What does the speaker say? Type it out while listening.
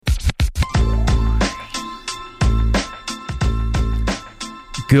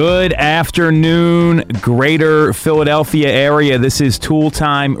Good afternoon, greater Philadelphia area. This is Tool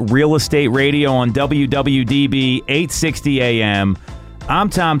Time Real Estate Radio on WWDB 860 AM. I'm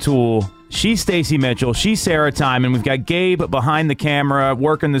Tom Toole. She's Stacy Mitchell. She's Sarah Timon. We've got Gabe behind the camera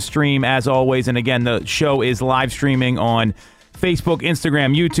working the stream as always. And again, the show is live streaming on Facebook,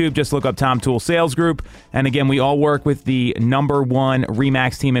 Instagram, YouTube. Just look up Tom Toole Sales Group. And again, we all work with the number one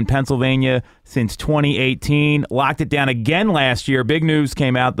RE/MAX team in Pennsylvania since 2018. Locked it down again last year. Big news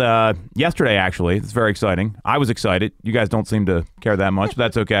came out yesterday, actually. It's very exciting. I was excited. You guys don't seem to care that much, but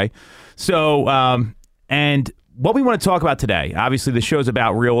that's okay. So, and what we want to talk about today, obviously the show's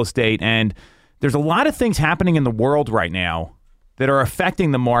about real estate, and there's a lot of things happening in the world right now that are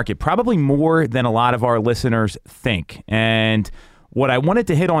affecting the market, probably more than a lot of our listeners think. And what I wanted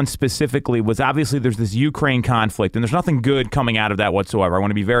to hit on specifically was obviously there's this Ukraine conflict, and there's nothing good coming out of that whatsoever. I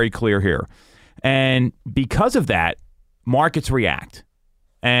want to be very clear here. And because of that, markets react.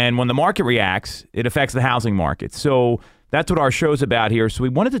 And when the market reacts, it affects the housing market. So that's what our show's about here. So we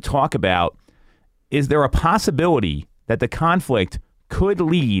wanted to talk about, is there a possibility that the conflict could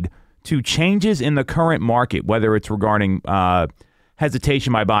lead to changes in the current market, whether it's regarding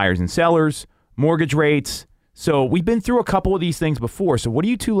hesitation by buyers and sellers, mortgage rates? So we've been through a couple of these things before. So what do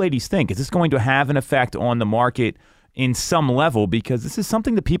you two ladies think? Is this going to have an effect on the market in some level? Because this is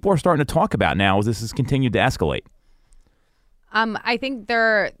something that people are starting to talk about now as this has continued to escalate. I think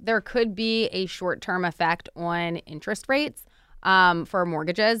there could be a short-term effect on interest rates for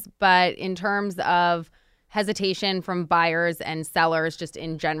mortgages. But in terms of hesitation from buyers and sellers just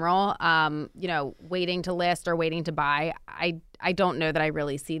in general, waiting to list or waiting to buy, I don't know that I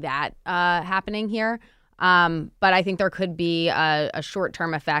really see that happening here. But I think there could be a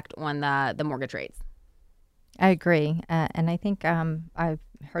short-term effect on the mortgage rates. I agree. And I think I've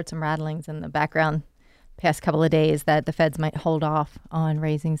heard some rattlings in the background past couple of days that the Feds might hold off on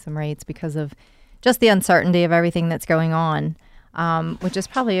raising some rates because of just the uncertainty of everything that's going on, which is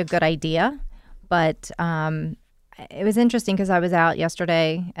probably a good idea. But it was interesting because I was out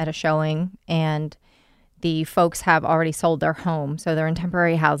yesterday at a showing, and the folks have already sold their home. So they're in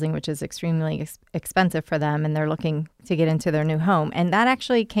temporary housing, which is extremely expensive for them, and they're looking to get into their new home. And that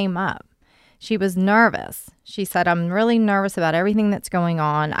actually came up. She was nervous. She said, I'm really nervous about everything that's going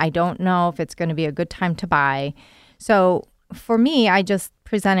on. I don't know if it's going to be a good time to buy. So for me, I just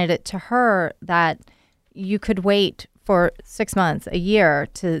presented it to her that you could wait for 6 months, a year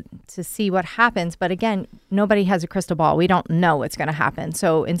to see what happens. But again, nobody has a crystal ball. We don't know what's going to happen.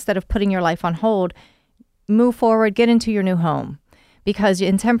 So instead of putting your life on hold, move forward, get into your new home. Because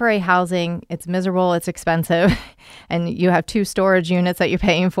in temporary housing, it's miserable, it's expensive, and you have 2 storage units that you're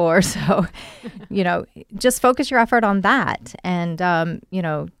paying for. So, just focus your effort on that and,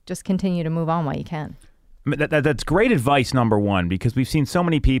 just continue to move on while you can. That's great advice, number one, because we've seen so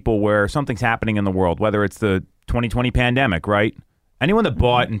many people where something's happening in the world, whether it's the 2020 pandemic, right? Anyone that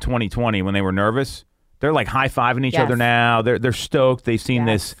bought in 2020 when they were nervous, they're like high-fiving each other now. They're stoked. They've seen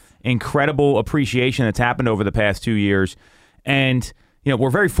this incredible appreciation that's happened over the past 2 years. And,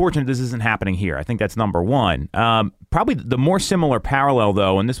 we're very fortunate this isn't happening here. I think that's number one. Probably the more similar parallel,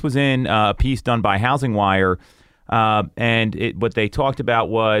 though, and this was in a piece done by Housing Wire, and what they talked about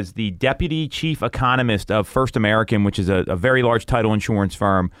was the deputy chief economist of First American, which is a very large title insurance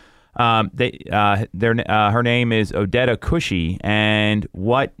firm. Her name is Odetta Cushy, and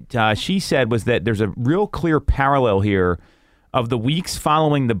what she said was that there's a real clear parallel here of the weeks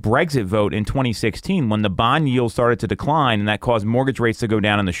following the Brexit vote in 2016, when the bond yield started to decline, and that caused mortgage rates to go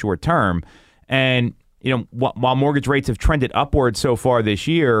down in the short term. And while mortgage rates have trended upward so far this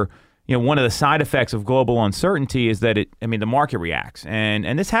year, one of the side effects of global uncertainty is that the market reacts,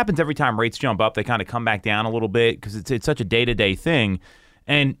 and this happens every time rates jump up. They kind of come back down a little bit because it's such a day-to-day thing.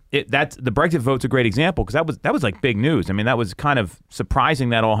 And that's the Brexit vote's a great example, because that was like big news. That was kind of surprising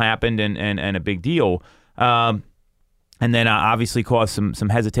that all happened and a big deal. And then obviously caused some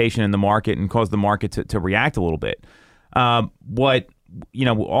hesitation in the market and caused the market to react a little bit. What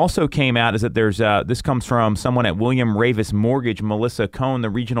also came out is that there's this comes from someone at William Ravis Mortgage, Melissa Cohn,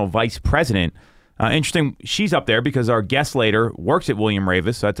 the regional vice president. Interesting, she's up there because our guest later works at William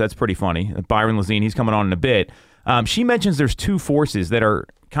Ravis, so that's pretty funny. Byron Lazine, he's coming on in a bit. She mentions there's 2 forces that are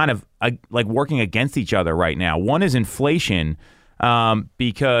kind of like working against each other right now. One is inflation.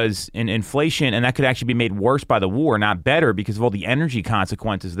 Because in inflation, and that could actually be made worse by the war, not better, because of all the energy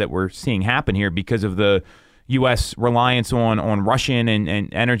consequences that we're seeing happen here because of the U.S. reliance on Russian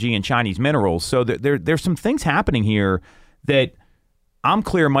and energy and Chinese minerals. So there's some things happening here that I'm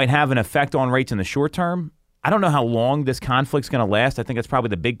clear might have an effect on rates in the short term. I don't know how long this conflict's going to last. I think that's probably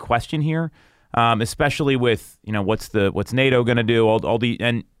the big question here. especially with what's NATO going to do?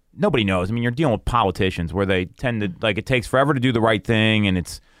 And nobody knows. I mean, you're dealing with politicians where they tend to it takes forever to do the right thing, and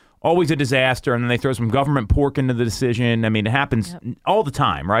it's always a disaster, and then they throw some government pork into the decision. I mean, it happens all the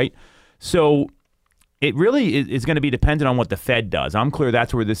time, right? So it really is going to be dependent on what the Fed does. I'm clear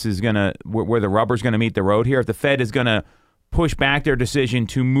that's where this is where the rubber's going to meet the road here. If the Fed is going to push back their decision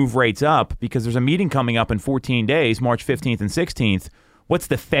to move rates up, because there's a meeting coming up in 14 days, March 15th and 16th, what's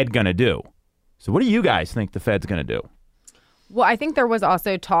the Fed going to do? So what do you guys think the Fed's going to do? Well, I think there was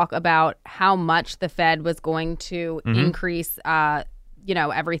also talk about how much the Fed was going to increase,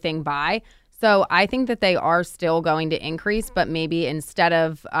 everything by. So I think that they are still going to increase, but maybe instead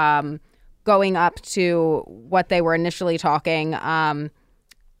of going up to what they were initially talking,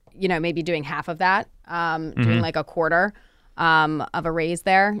 maybe doing half of that, doing like a quarter of a raise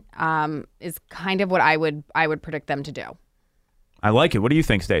there is kind of what I would predict them to do. I like it. What do you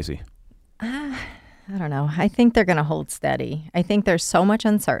think, Stacey? I don't know. I think they're going to hold steady. I think there's so much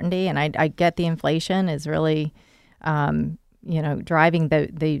uncertainty, and I get the inflation is really, driving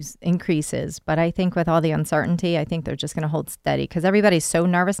these increases. But I think with all the uncertainty, I think they're just going to hold steady because everybody's so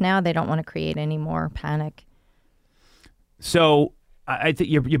nervous now. They don't want to create any more panic. So I think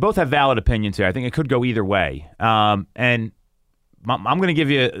you both have valid opinions here. I think it could go either way. And I'm going to give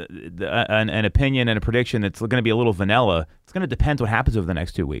you an opinion and a prediction that's going to be a little vanilla. It's going to depend what happens over the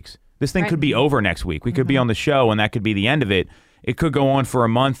next 2 weeks. This thing could be over next week. We could be on the show, and that could be the end of it. It could go on for a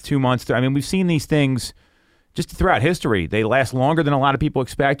month, 2 months. I mean, we've seen these things just throughout history. They last longer than a lot of people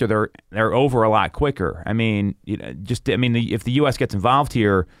expect, or they're over a lot quicker. I mean, if the U.S. gets involved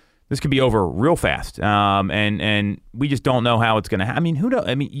here, this could be over real fast. And we just don't know how it's going to happen. I mean, who knows?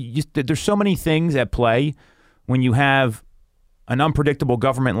 I mean, there's so many things at play when you have an unpredictable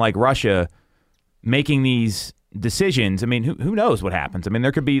government like Russia making these decisions. I mean, who knows what happens? I mean,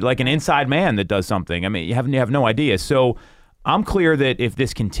 there could be like an inside man that does something. I mean, you have no idea. So I'm clear that if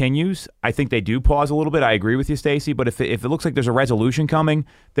this continues, I think they do pause a little bit. I agree with you, Stacey. But if it looks like there's a resolution coming,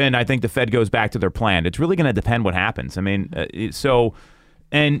 then I think the Fed goes back to their plan. It's really going to depend what happens. I mean,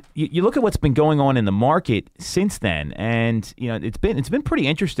 and you look at what's been going on in the market since then, and it's been pretty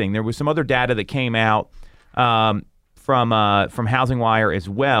interesting. There was some other data that came out from Housing Wire as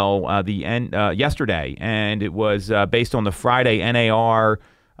well yesterday, and it was based on the Friday NAR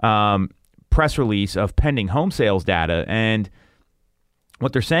press release of pending home sales data. And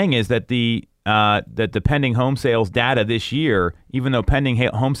what they're saying is that the pending home sales data this year, even though pending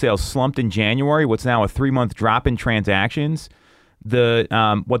home sales slumped in January, what's now a 3-month drop in transactions,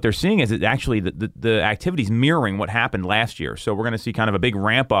 what they're seeing is that actually the activity's mirroring what happened last year. So we're going to see kind of a big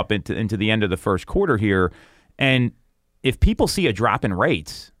ramp up into the end of the first quarter here. And if people see a drop in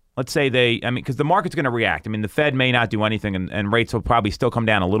rates, let's say because the market's going to react. I mean, the Fed may not do anything, and rates will probably still come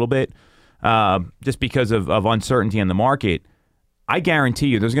down a little bit just because of uncertainty in the market. I guarantee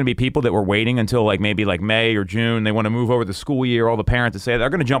you there's going to be people that were waiting until maybe May or June. They want to move over the school year. All the parents that say they're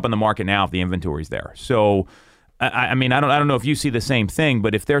going to jump in the market now if the inventory's there. So, I mean, I don't know if you see the same thing,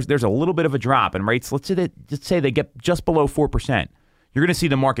 but if there's a little bit of a drop in rates, let's say they get just below 4%. You're going to see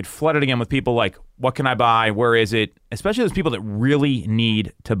the market flooded again with people like, what can I buy? Where is it? Especially those people that really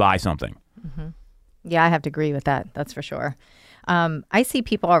need to buy something. Mm-hmm. Yeah, I have to agree with that. That's for sure. I see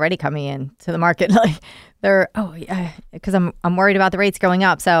people already coming in to the market because I'm worried about the rates going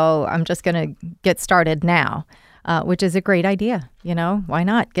up, so I'm just going to get started now, which is a great idea. Why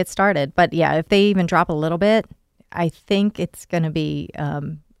not get started? But yeah, if they even drop a little bit, I think it's going to be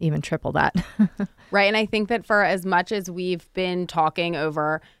even triple that. Right. And I think that for as much as we've been talking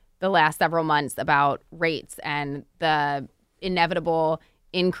over the last several months about rates and the inevitable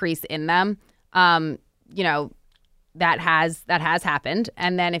increase in them, that has happened.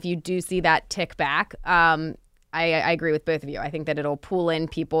 And then if you do see that tick back, I agree with both of you. I think that it'll pull in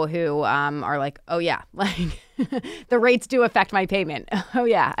people who are like, oh, yeah, the rates do affect my payment. Oh,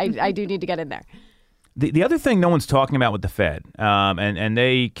 yeah, I do need to get in there. The other thing no one's talking about with the Fed, and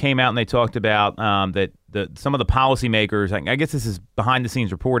they came out and they talked about that some of the policymakers, I guess this is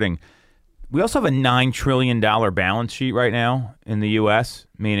behind-the-scenes reporting, we also have a $9 trillion balance sheet right now in the U.S.,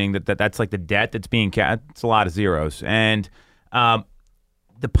 meaning that's like the debt that's being it's a lot of zeros. And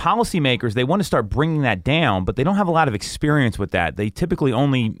the policymakers, they want to start bringing that down, but they don't have a lot of experience with that. They typically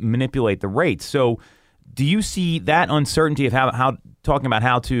only manipulate the rates. So do you see that uncertainty of how talking about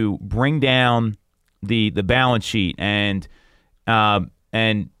how to bring down the balance sheet and trying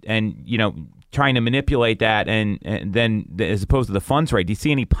to manipulate that and then as opposed to the funds rate? Do you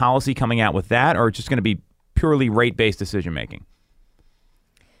see any policy coming out with that, or it's just going to be purely rate-based decision making?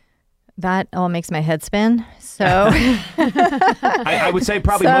 That all makes my head spin. So I would say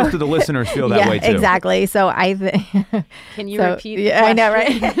probably most of the listeners feel that way too. Exactly. So Can you repeat? Yeah, I know, right?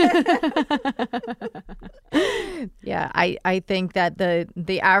 Yeah, I think that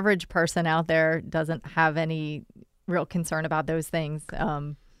the average person out there doesn't have any real concern about those things,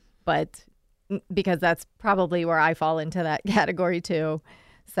 but because that's probably where I fall into that category too.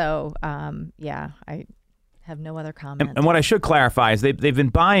 So yeah, I have no other comment. And what I should clarify is they've been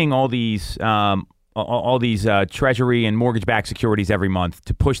buying all these Treasury and mortgage-backed securities every month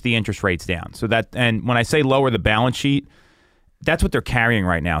to push the interest rates down. So that, and when I say lower the balance sheet, that's what they're carrying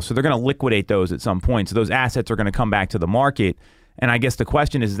right now. So they're going to liquidate those at some point. So those assets are going to come back to the market. And I guess the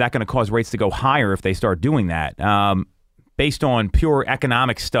question is that going to cause rates to go higher if they start doing that? Based on pure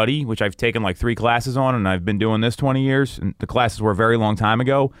economic study, which I've taken like 3 classes on, and I've been doing this 20 years, and the classes were a very long time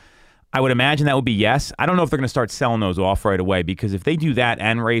ago, I would imagine that would be yes. I don't know if they're going to start selling those off right away, because if they do that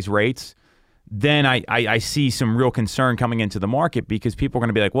and raise rates, then I see some real concern coming into the market, because people are going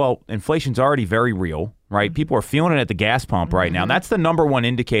to be like, well, inflation's already very real, right? People are feeling it at the gas pump right now. That's the number one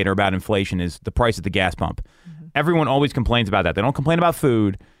indicator about inflation, is the price at the gas pump. Everyone always complains about that. They don't complain about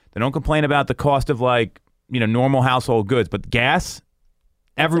food. They don't complain about the cost of normal household goods, but gas,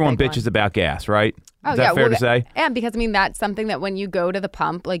 everyone bitches about gas, right? Is that fair to say? And because, that's something that when you go to the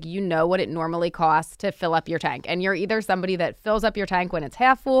pump, you know what it normally costs to fill up your tank. And you're either somebody that fills up your tank when it's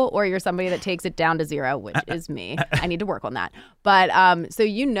half full, or you're somebody that takes it down to 0, which is me. I need to work on that. But so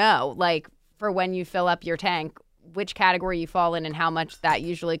for when you fill up your tank, which category you fall in and how much that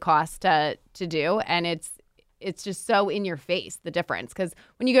usually costs to do. And it's just so in your face, the difference. Because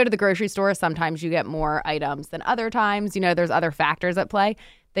when you go to the grocery store, sometimes you get more items than other times. There's other factors at play.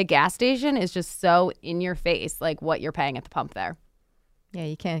 The gas station is just so in your face, what you're paying at the pump there. Yeah,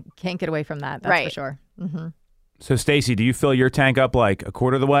 you can't get away from that. That's for sure. Mm-hmm. So, Stacey, do you fill your tank up like a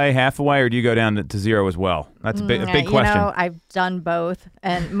quarter of the way, half the way, or do you go down to 0 as well? That's a big question. I've done both.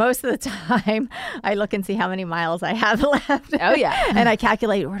 And most of the time, I look and see how many miles I have left. Oh, yeah. And I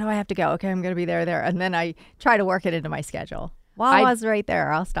calculate, where do I have to go? Okay, I'm going to be there. And then I try to work it into my schedule. While I was right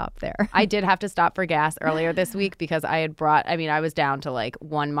there, I'll stop there. I did have to stop for gas earlier this week because I had I was down to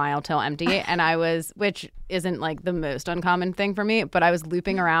 1 mile till empty, and which isn't the most uncommon thing for me, but I was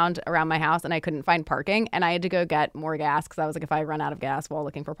looping around my house and I couldn't find parking, and I had to go get more gas because I was like, if I run out of gas while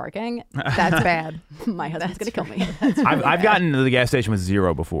looking for parking, that's bad. My husband's going to kill me. I've gotten to the gas station with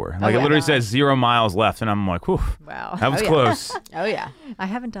 0 before. It literally says 0 miles left, and I'm like, whew, wow, that was close. Oh, yeah. I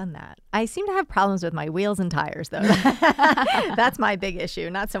haven't done that. I seem to have problems with my wheels and tires, though. That's my big issue,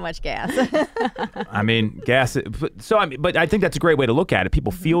 not so much gas. Gas. But I think that's a great way to look at it.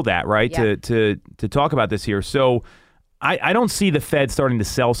 People feel that, right? Yeah. To talk about this here. So I don't see the Fed starting to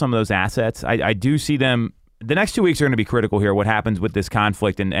sell some of those assets. I do see them. The next 2 weeks are going to be critical here, what happens with this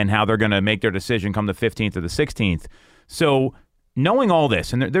conflict and how they're going to make their decision come the 15th or the 16th. So knowing all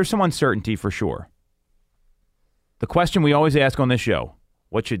this, and there's some uncertainty for sure. The question we always ask on this show,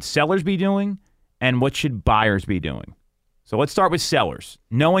 what should sellers be doing and what should buyers be doing? So let's start with sellers.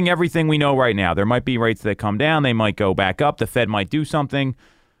 Knowing everything we know right now, there might be rates that come down. They might go back up. The Fed might do something.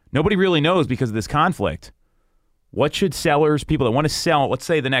 Nobody really knows because of this conflict. What should sellers, people that want to sell, let's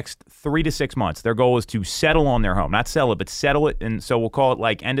say the next 3 to 6 months, their goal is to settle on their home. Not sell it, but settle it. And so we'll call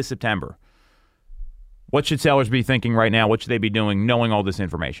it end of September. What should sellers be thinking right now? What should they be doing knowing all this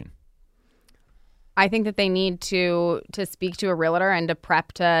information? I think that they need to speak to a realtor and to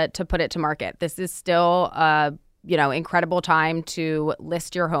prep to put it to market. This is still a incredible time to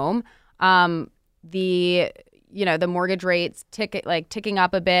list your home. The mortgage rates ticking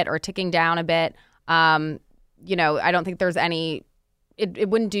up a bit or ticking down a bit. I don't think there's any. It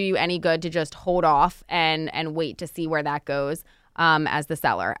wouldn't do you any good to just hold off and wait to see where that goes. As the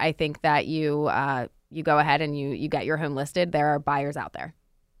seller, I think that you go ahead and you get your home listed. There are buyers out there.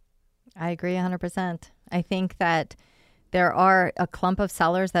 I agree 100%. I think that there are a clump of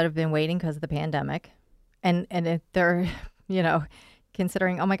sellers that have been waiting because of the pandemic. And if they're,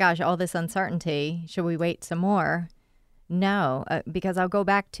 considering, oh my gosh, all this uncertainty, should we wait some more? No, because I'll go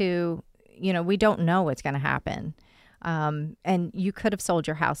back to, we don't know what's going to happen. And you could have sold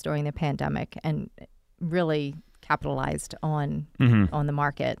your house during the pandemic and really capitalized on the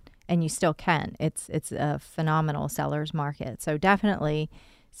market, and you still can. It's a phenomenal seller's market. So definitely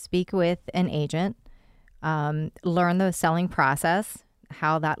speak with an agent, learn the selling process,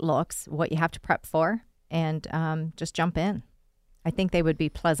 how that looks, what you have to prep for, and just jump in. I think they would be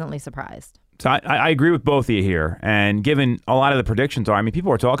pleasantly surprised. So I agree with both of you here. And given a lot of the predictions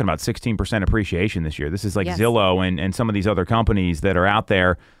people are talking about 16% appreciation this year. This is Yes. Zillow and some of these other companies that are out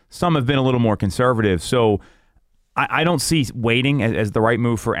there. Some have been a little more conservative. So I don't see waiting as the right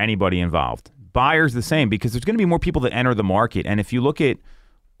move for anybody involved. Buyers the same, because there's going to be more people that enter the market. And if you look at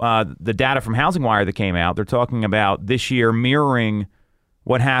the data from Housing Wire that came out, they're talking about this year mirroring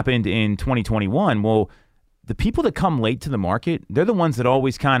what happened in 2021. Well, the people that come late to the market, they're the ones that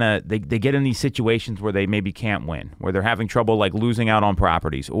always kind of, they get in these situations where they maybe can't win, where they're having trouble like losing out on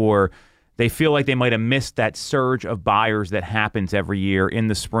properties, or they feel like they might have missed that surge of buyers that happens every year in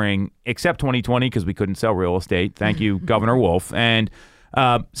the spring, except 2020 because we couldn't sell real estate. Thank you, Governor Wolf. And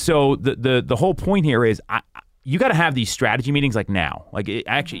so the whole point here is you got to have these strategy meetings like now. Like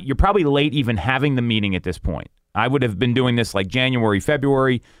actually, you're probably late even having the meeting at this point. I would have been doing this like January,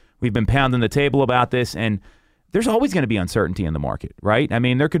 February. We've been pounding the table about this, and there's always going to be uncertainty in the market, right? I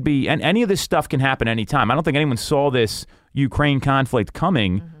mean, there could be, and any of this stuff can happen anytime. I don't think anyone saw this Ukraine conflict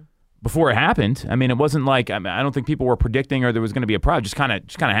coming before it happened. I mean, it wasn't like, I don't think people were predicting or there was going to be a problem. It just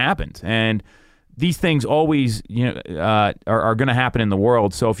kind of happened. And these things always, are going to happen in the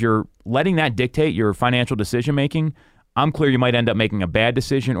world. So if you're letting that dictate your financial decision making, I'm clear you might end up making a bad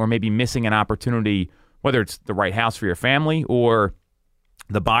decision or maybe missing an opportunity, whether it's the right house for your family or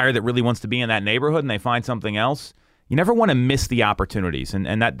the buyer that really wants to be in that neighborhood and they find something else. You never want to miss the opportunities,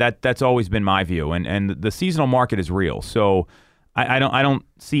 and that's always been my view. And the seasonal market is real, so I don't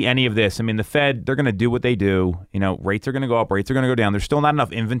see any of this. I mean, the Fed, they're going to do what they do. Rates are going to go up, rates are going to go down. There's still not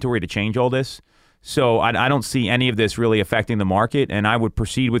enough inventory to change all this, so I don't see any of this really affecting the market. And I would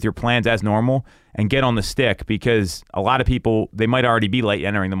proceed with your plans as normal and get on the stick, because a lot of people, they might already be late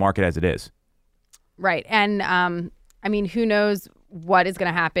entering the market as it is. Right, and I mean, who knows what is going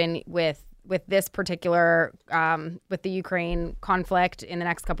to happen with this particular, with the Ukraine conflict in the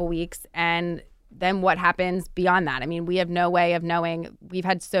next couple weeks, and then what happens beyond that. I mean, we have no way of knowing. We've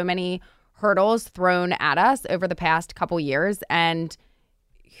had so many hurdles thrown at us over the past couple years, and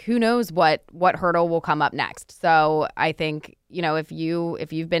who knows what hurdle will come up next. So I think, if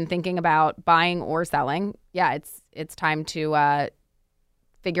you've been thinking about buying or selling, yeah, it's time to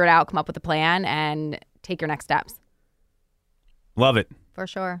figure it out, come up with a plan, and take your next steps. Love it. For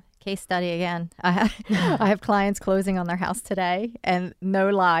sure. Case study again. I have clients closing on their house today, and no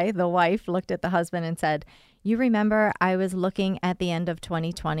lie, the wife looked at the husband and said, "You remember I was looking at the end of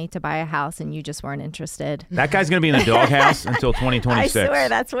 2020 to buy a house and you just weren't interested." That guy's going to be in the doghouse until 2026. I swear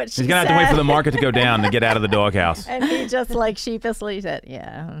that's what she said. He's going to have to wait for the market to go down to get out of the doghouse. And he just sheepishly said,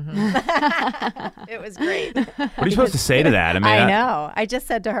 yeah. It was great. What are you supposed to say to that? I know. I just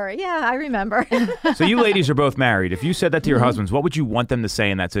said to her, yeah, I remember. So you ladies are both married. If you said that to your husbands, what would you want them to say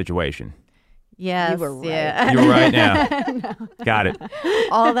in that situation? Yes, you were right. Yeah. You were right now. No. Got it.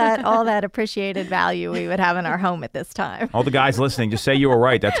 All that appreciated value we would have in our home at this time. All the guys listening, just say you were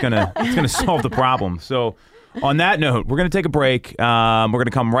right. It's gonna solve the problem. So on that note, we're going to take a break. We're going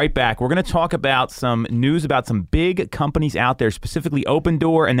to come right back. We're going to talk about some news about some big companies out there, specifically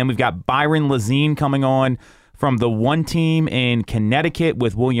Opendoor, and then we've got Byron Lazine coming on from the One Team in Connecticut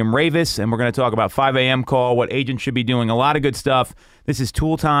with William Ravis, and we're going to talk about 5 a.m. call, what agents should be doing, a lot of good stuff. This is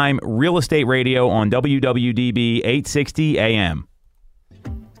Tool Time Real Estate Radio on WWDB 860 AM.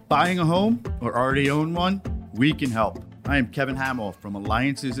 Buying a home or already own one? We can help. I am Kevin Hamill from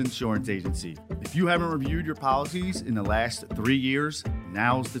Alliances Insurance Agency. If you haven't reviewed your policies in the last 3 years,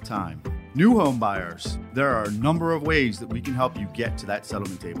 now's the time. New home buyers, there are a number of ways that we can help you get to that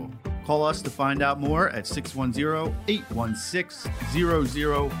settlement table. Call us to find out more at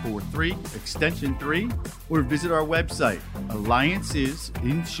 610-816-0043, extension 3, or visit our website,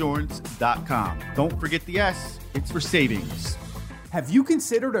 alliancesinsurance.com. Don't forget the S, it's for savings. Have you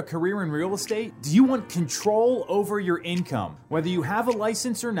considered a career in real estate? Do you want control over your income? Whether you have a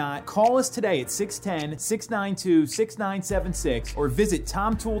license or not, call us today at 610-692-6976 or visit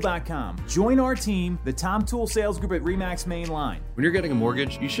TomTool.com. Join our team, the Tom Tool Sales Group at RE/MAX Main Line. When you're getting a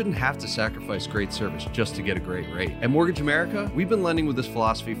mortgage, you shouldn't have to sacrifice great service just to get a great rate. At Mortgage America, we've been lending with this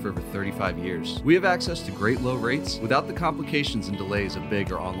philosophy for over 35 years. We have access to great low rates without the complications and delays of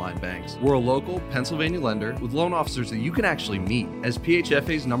big or online banks. We're a local Pennsylvania lender with loan officers that you can actually meet. As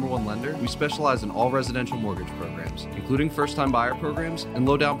PHFA's #1 lender, we specialize in all residential mortgage programs, including first-time buyer programs and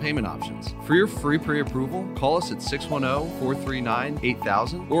low down payment options. For your free pre-approval, call us at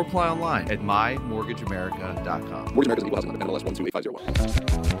 610-439-8000 or apply online at mymortgageamerica.com. Mortgage America is equal housing lender, NMLS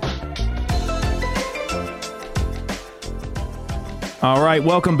 128501. All right,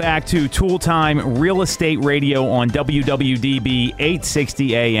 welcome back to Tool Time Real Estate Radio on WWDB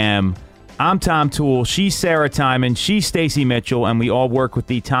 860 AM. I'm Tom Tool, she's Sarah Timon, she's Stacy Mitchell, and we all work with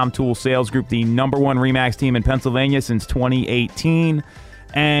the Tom Tool Sales Group, the #1 RE/MAX team in Pennsylvania since 2018.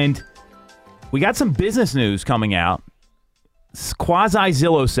 And we got some business news coming out. quasi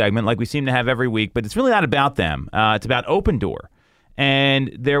Zillow segment like we seem to have every week, but it's really not about them. It's about Opendoor.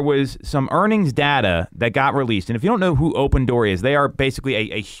 And there was some earnings data that got released. And if you don't know who Opendoor is, they are basically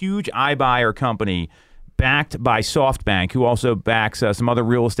a huge iBuyer company backed by SoftBank, who also backs some other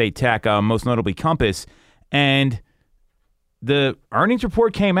real estate tech, most notably Compass. And the earnings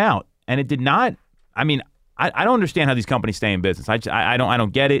report came out, and it did not. I mean, I don't understand how these companies stay in business. I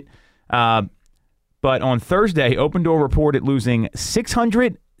don't get it. But on Thursday, Opendoor reported losing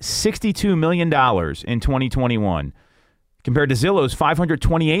 $662 million in 2021, compared to Zillow's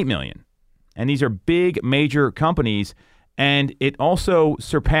 $528 million. And these are big, major companies. And it also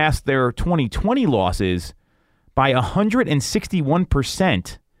surpassed their 2020 losses by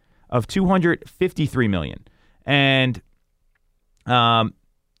 161% of $253 million. And so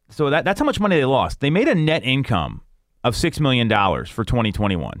that's how much money they lost. They made a net income of $6 million for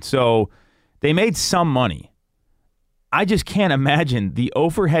 2021. So they made some money. I just can't imagine the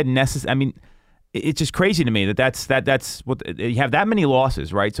overhead necessary. I mean, it's just crazy to me that's what you have that many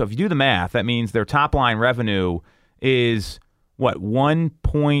losses, right? So if you do the math, that means their top line revenue is what,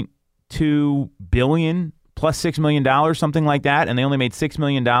 $1.2 billion plus $6 million, something like that, and they only made $6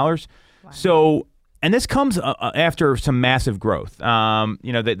 million. Wow. So, and this comes after some massive growth.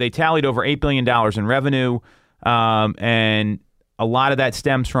 They tallied over $8 billion in revenue, and a lot of that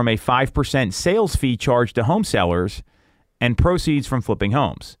stems from a 5% sales fee charged to home sellers and proceeds from flipping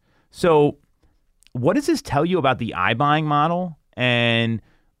homes. So what does this tell you about the iBuying model, and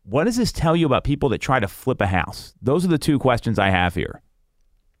what does this tell you about people that try to flip a house? Those are the two questions I have here.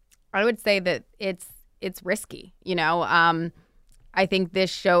 I would say that it's risky. I think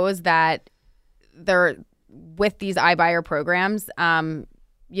this shows that they're with these iBuyer programs.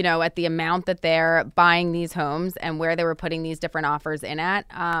 At the amount that they're buying these homes and where they were putting these different offers in at,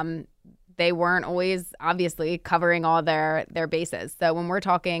 they weren't always obviously covering all their bases. So when we're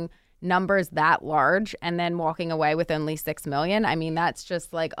talking numbers that large and then walking away with only $6 million, I mean, that's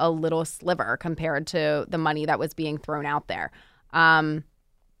just like a little sliver compared to the money that was being thrown out there. And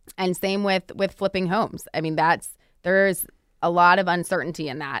same with flipping homes. I mean, there's a lot of uncertainty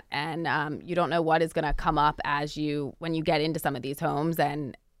in that, and you don't know what is going to come up when you get into some of these homes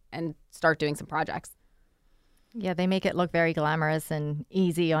and start doing some projects. Yeah, they make it look very glamorous and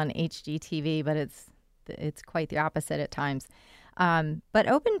easy on HGTV, but it's quite the opposite at times. But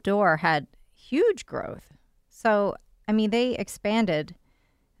Opendoor had huge growth. So, I mean, they expanded.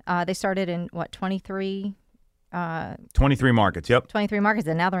 They started in, 23? 23 markets, yep. 23 markets,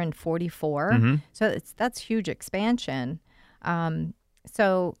 and now they're in 44. Mm-hmm. So that's huge expansion.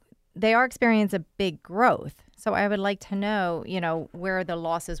 So they are experiencing a big growth. So I would like to know, where the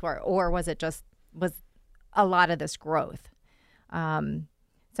losses were, or was a lot of this growth?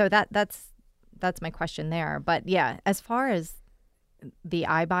 So that's my question there. But yeah, as far as the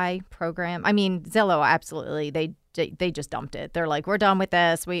iBuy program, I mean, Zillow, absolutely, they just dumped it. They're like, we're done with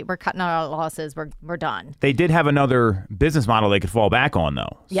this. We're cutting out our losses. We're done. They did have another business model they could fall back on,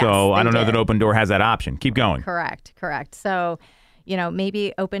 though. Yes, so I don't know did. that Opendoor has that option. Keep going. Correct. So,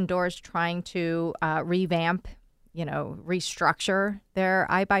 maybe Opendoor's trying to revamp, restructure their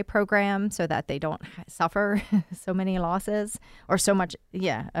iBuy program so that they don't suffer so many losses or so much,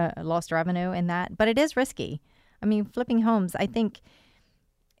 lost revenue in that. But it is risky. I mean, flipping homes, I think,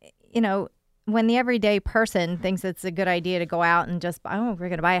 when the everyday person thinks it's a good idea to go out and just, we're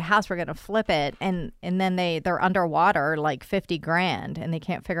going to buy a house, we're going to flip it, and then they're underwater like $50,000 and they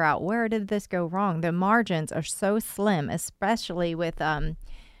can't figure out, where did this go wrong? The margins are so slim, especially with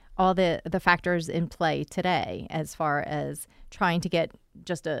all the factors in play today, as far as trying to get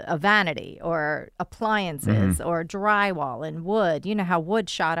just a vanity or appliances or drywall and wood. You know how wood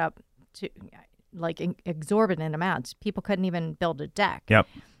shot up to like exorbitant amounts. People couldn't even build a deck. Yep.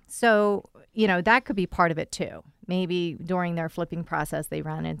 So, that could be part of it too. Maybe during their flipping process, they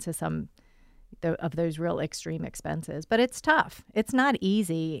ran into some of those real extreme expenses. But it's tough. It's not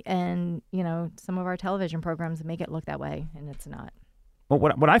easy. And, some of our television programs make it look that way, and it's not. Well,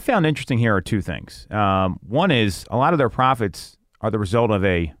 what I found interesting here are two things. One is a lot of their profits are the result of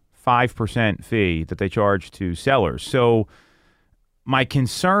a 5% fee that they charge to sellers. So my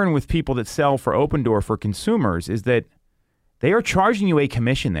concern with people that sell for Opendoor for consumers is that they are charging you a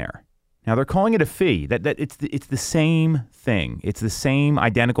commission there. Now they're calling it a fee. That it's the same thing. It's the same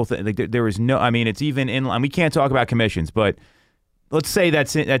identical thing. Like there is no. I mean, it's even in. We can't talk about commissions, but let's say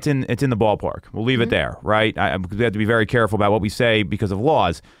it's in the ballpark. We'll leave it there, right? We have to be very careful about what we say because of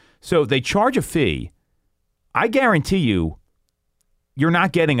laws. So they charge a fee. I guarantee you're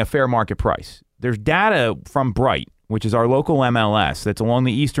not getting a fair market price. There's data from Bright, which is our local MLS that's along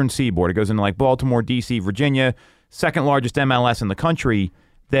the eastern seaboard. It goes into like Baltimore, D.C., Virginia, second largest MLS in the country,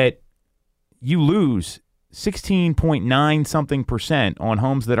 that you lose 16.9 something % on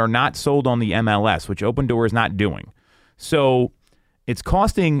homes that are not sold on the MLS, which Open Door is not doing. So it's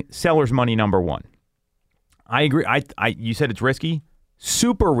costing sellers money, number one. I agree. You said it's risky,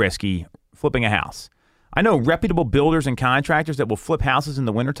 super risky flipping a house. I know reputable builders and contractors that will flip houses in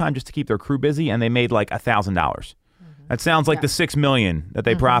the wintertime just to keep their crew busy, and they made like $1,000. That sounds like the $6 million that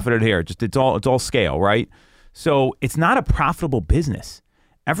they profited here. Just it's all scale, right? So it's not a profitable business.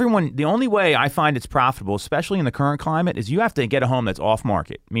 The only way I find it's profitable, especially in the current climate, is you have to get a home that's off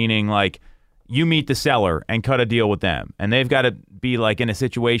market, meaning like you meet the seller and cut a deal with them, and they've got to be like in a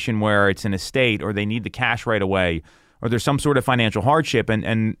situation where it's an estate or they need the cash right away, or there's some sort of financial hardship,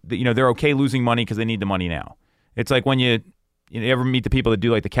 and they're okay losing money because they need the money now. It's like when you ever meet the people that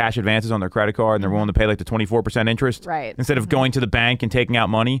do like the cash advances on their credit card and they're willing to pay like the 24% interest, right, instead of going to the bank and taking out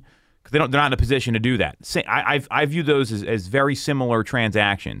money, because they're not in a position to do that. I view those as very similar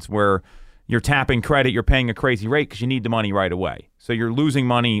transactions where you're tapping credit, you're paying a crazy rate because you need the money right away. So you're losing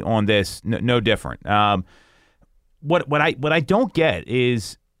money on this, no different. What I don't get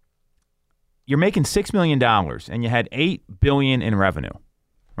is you're making $6 million and you had $8 billion in revenue,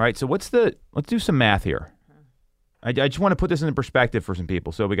 right? So let's do some math here. I just want to put this into perspective for some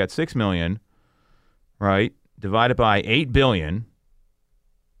people. So we got $6 million, right, divided by $8 billion.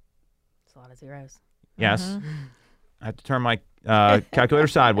 It's a lot of zeros. Yes. I have to turn my calculator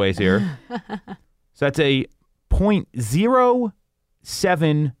sideways here. So that's a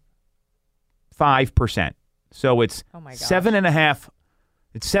 0.075%. So it's 7.5.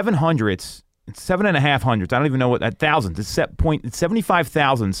 It's 700ths. It's 7.5 hundredths. I don't even know what that thousands. It's 75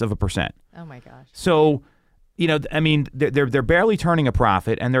 thousandths of a percent. Oh my gosh. So, I mean, they're barely turning a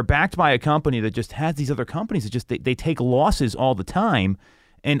profit, and they're backed by a company that just has these other companies that just they take losses all the time,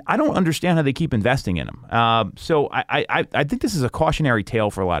 and I don't understand how they keep investing in them. So I think this is a cautionary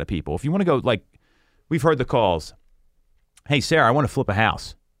tale for a lot of people. If you want to go, like, we've heard the calls. Hey, Sarah, I want to flip a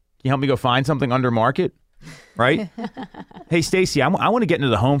house. Can you help me go find something under market? Right? Hey, Stacy, I want to get into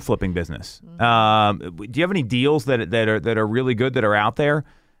the home flipping business. Do you have any deals that are really good that are out there?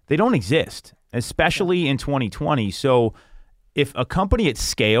 They don't exist, especially in 2020. So if a company at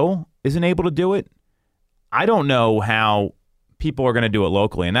scale isn't able to do it, I don't know how people are going to do it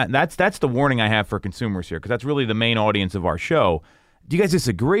locally. And that's the warning I have for consumers here, because that's really the main audience of our show. Do you guys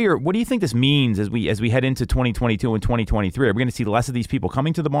disagree, or what do you think this means as we head into 2022 and 2023? Are we going to see less of these people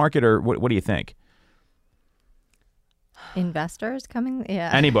coming to the market, or what do you think? Investors coming?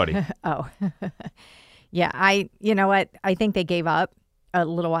 Yeah. Anybody. Oh. Yeah, you know what? I think they gave up a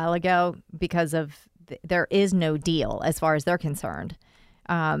little while ago because of there is no deal as far as they're concerned.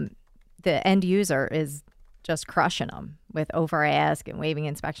 The end user is just crushing them with over ask and waiving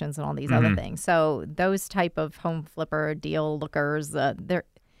inspections and all these other things. So those type of home flipper deal lookers,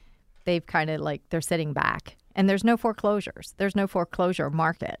 they've kind of like, they're sitting back. And there's no foreclosures. There's no foreclosure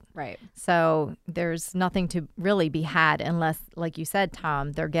market. Right. So there's nothing to really be had unless, like you said,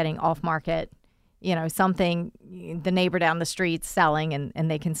 Tom, they're getting off market, something the neighbor down the street's selling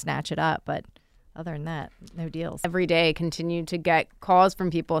and they can snatch it up. But other than that, no deals. Every day continue to get calls from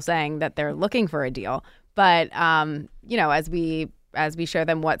people saying that they're looking for a deal. But, as we show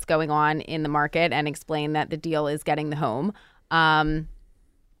them what's going on in the market and explain that the deal is getting the home, that's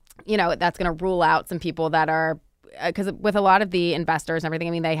going to rule out some people that are, because with a lot of the investors and everything,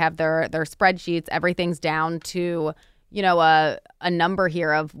 I mean, they have their spreadsheets, everything's down to, a number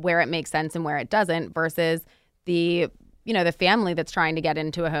here of where it makes sense and where it doesn't, versus the family that's trying to get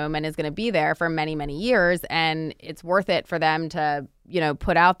into a home and is going to be there for many, many years. And it's worth it for them to,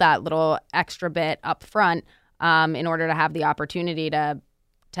 put out that little extra bit up front in order to have the opportunity to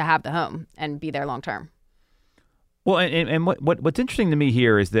have the home and be there long term. Well, and what's interesting to me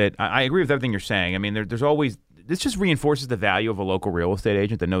here is that I agree with everything you're saying. I mean, there's always, this just reinforces the value of a local real estate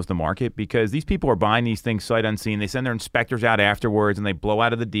agent that knows the market, because these people are buying these things sight unseen. They send their inspectors out afterwards and they blow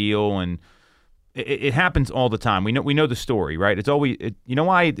out of the deal, and it happens all the time. We know the story, right? It's always, you know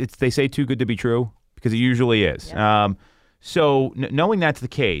why they say too good to be true? Because it usually is. Yeah. So knowing that's the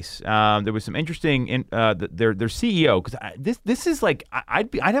case, there was some interesting their CEO, because this is like,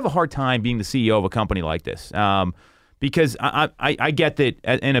 I'd have a hard time being the CEO of a company like this, because I get that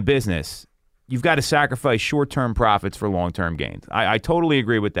in a business you've got to sacrifice short-term profits for long-term gains. I totally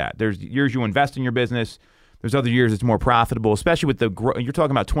agree with that. There's years you invest in your business. There's other years it's more profitable, especially with you're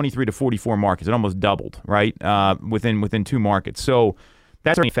talking about 23 to 44 markets. It almost doubled, right, within 2 markets. So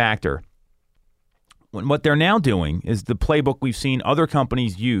that's a factor. What they're now doing is the playbook we've seen other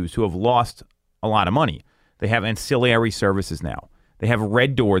companies use who have lost a lot of money. They have ancillary services now. They have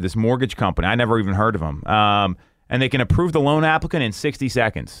Red Door, this mortgage company. I never even heard of them. and they can approve the loan applicant in 60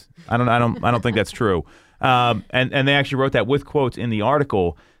 seconds. I don't think that's true. And they actually wrote that with quotes in the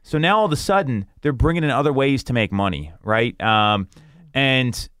article. So now all of a sudden they're bringing in other ways to make money, right? And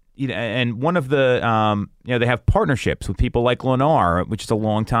one of the they have partnerships with people like Lennar, which is a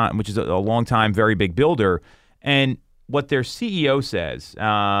long time very big builder. And what their CEO says,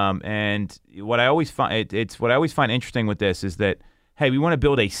 and what I always find interesting with this is that, hey, we want to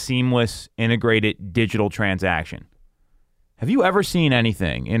build a seamless, integrated digital transaction. Have you ever seen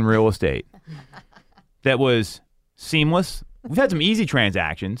anything in real estate that was seamless? We've had some easy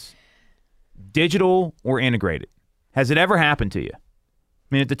transactions, digital or integrated. Has it ever happened to you? I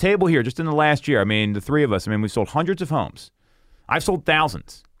mean, at the table here, just in the last year, I mean, the three of us, we've sold hundreds of homes. I've sold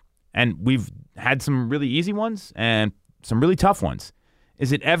thousands. And we've had some really easy ones and some really tough ones.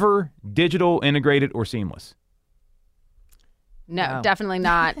 Is it ever digital, integrated, or seamless? No, definitely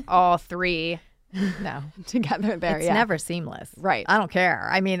not all three. No. Together there. It's never seamless. Right. I don't care.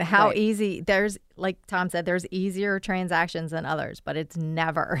 I mean, how easy, there's, like Tom said, there's easier transactions than others, but it's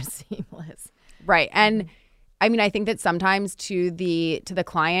never seamless. Right. And I mean, I think that sometimes to the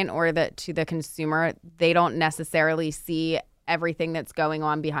client or to the consumer, they don't necessarily see everything that's going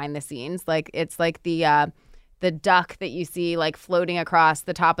on behind the scenes. Like it's like the duck that you see like floating across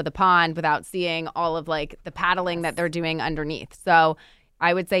the top of the pond without seeing all of like the paddling that they're doing underneath. So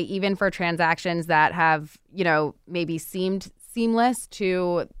I would say even for transactions that have, maybe seemed seamless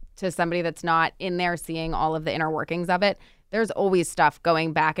to somebody that's not in there seeing all of the inner workings of it, there's always stuff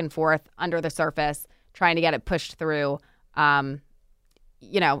going back and forth under the surface, trying to get it pushed through, I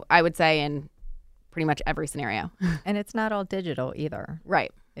would say in pretty much every scenario. And it's not all digital either.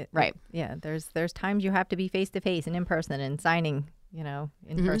 Right. Right. Yeah. There's times you have to be face to face and in person and signing,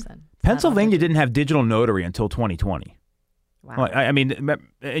 in person. Pennsylvania didn't have digital notary until 2020. Wow. Well, I mean,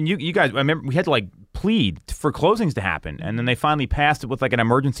 and you guys, I remember we had to like plead for closings to happen, and then they finally passed it with like an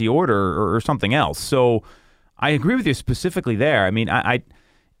emergency order or something else. So I agree with you specifically there. I mean, I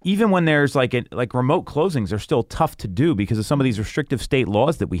even when there's like remote closings are still tough to do because of some of these restrictive state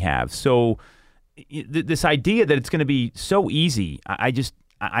laws that we have. So this idea that it's going to be so easy, I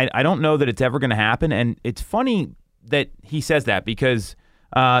don't know that it's ever going to happen. And it's funny that he says that because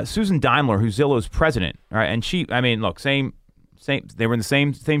Susan Daimler, who's Zillow's president, right, and she, I mean, look, same, they were in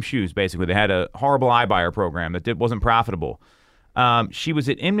the same shoes basically. They had a horrible iBuyer program that wasn't profitable. She was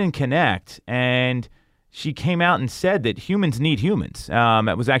at Inman Connect and she came out and said that humans need humans.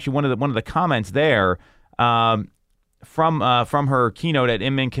 That was actually one of the comments there from her keynote at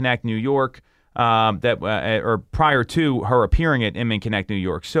Inman Connect New York. Or prior to her appearing at Inman Connect New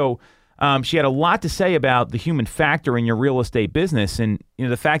York. So she had a lot to say about the human factor in your real estate business, and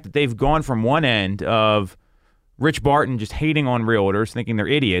the fact that they've gone from one end of Rich Barton just hating on realtors, thinking they're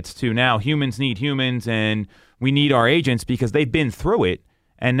idiots, to now humans need humans and we need our agents because they've been through it.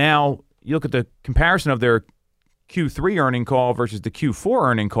 And now you look at the comparison of their Q3 earning call versus the Q4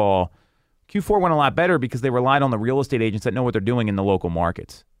 earning call. Q4 went a lot better because they relied on the real estate agents that know what they're doing in the local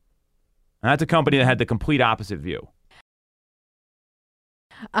markets. And that's a company that had the complete opposite view.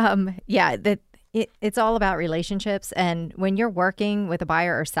 It's all about relationships. And when you're working with a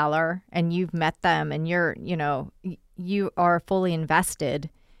buyer or seller and you've met them and you are fully invested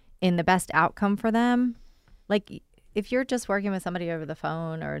in the best outcome for them, like if you're just working with somebody over the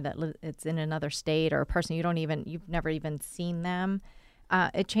phone or that it's in another state or a person you've never even seen them,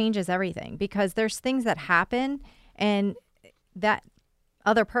 it changes everything because there's things that happen and that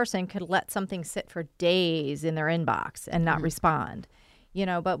other person could let something sit for days in their inbox and not respond,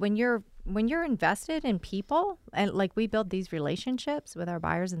 but when you're invested in people and like we build these relationships with our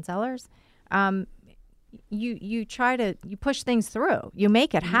buyers and sellers, you push things through, you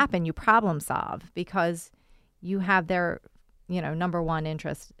make it happen, you problem solve because you have their, number one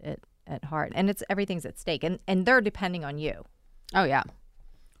interest at heart, and everything's at stake and they're depending on you. Oh yeah.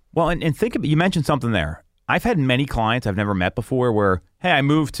 Well, and think about, you mentioned something there. I've had many clients I've never met before where, hey, I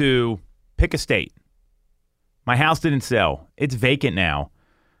moved to pick a state. My house didn't sell. It's vacant now.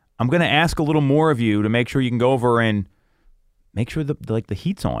 I'm going to ask a little more of you to make sure you can go over and make sure the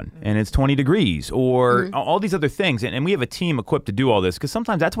heat's on and it's 20 degrees or all these other things. And we have a team equipped to do all this because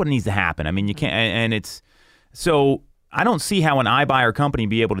sometimes that's what needs to happen. I mean, you can't, and it's, so I don't see how an iBuyer company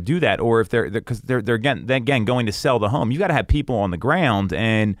be able to do that, or if they're again going to sell the home. You got to have people on the ground,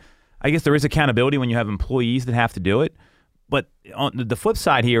 and I guess there is accountability when you have employees that have to do it. But on the flip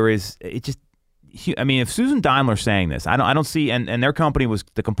side here is it just, I mean, if Susan Daimler's saying this, I don't see, and their company was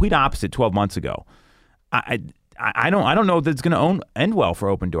the complete opposite 12 months ago. I I don't know that it's going to end well for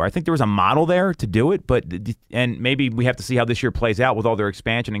Open Door. I think there was a model there to do it, and maybe we have to see how this year plays out with all their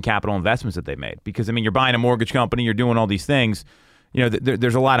expansion and capital investments that they made. Because I mean, you're buying a mortgage company, you're doing all these things. You know,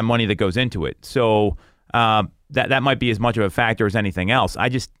 there's a lot of money that goes into it. So that might be as much of a factor as anything else. I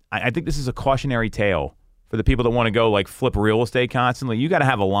think this is a cautionary tale for the people that want to go like flip real estate constantly. You got to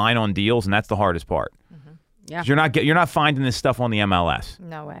have a line on deals, and that's the hardest part. Mm-hmm. Yeah, you're not finding this stuff on the MLS.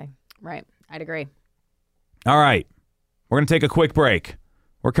 No way. Right. I'd agree. All right. We're going to take a quick break.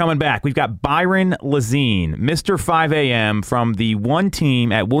 We're coming back. We've got Byron Lazine, Mr. 5 a.m. from the One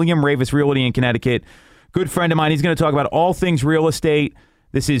Team at William Ravis Realty in Connecticut. Good friend of mine. He's going to talk about all things real estate.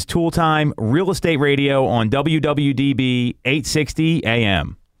 This is Tool Time Real Estate Radio on WWDB 860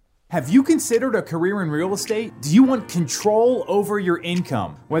 AM. Have you considered a career in real estate? Do you want control over your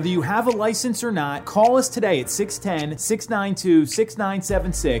income? Whether you have a license or not, call us today at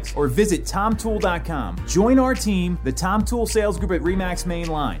 610-692-6976 or visit TomTool.com. Join our team, the Tom Tool Sales Group at RE/MAX Main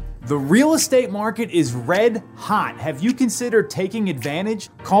Line. The real estate market is red hot. Have you considered taking advantage?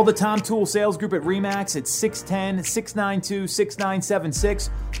 Call the Tom Tool Sales Group at RE/MAX at 610-692-6976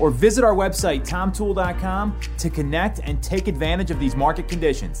 or visit our website, TomTool.com, to connect and take advantage of these market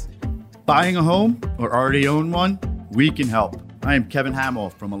conditions. Buying a home or already own one? We can help. I am Kevin Hamill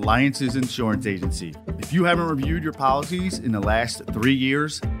from Alliances Insurance Agency. If you haven't reviewed your policies in the last 3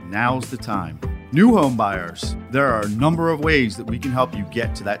 years, now's the time. New home buyers, there are a number of ways that we can help you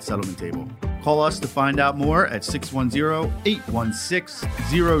get to that settlement table. Call us to find out more at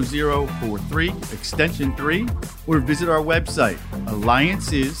 610-816-0043, extension 3, or visit our website,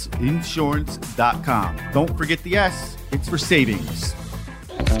 alliancesinsurance.com. Don't forget the S, it's for savings.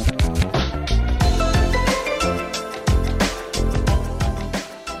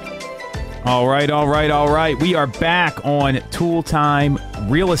 All right. We are back on Tool Time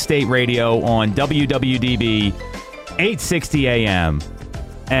Real Estate Radio on WWDB 860 AM.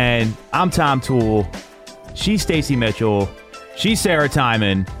 And I'm Tom Tool. She's Stacy Mitchell. She's Sarah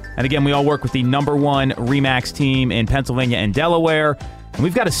Timon. And again, we all work with the number one RE/MAX team in Pennsylvania and Delaware. And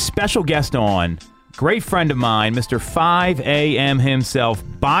we've got a special guest on, great friend of mine, Mr. 5 a.m. himself,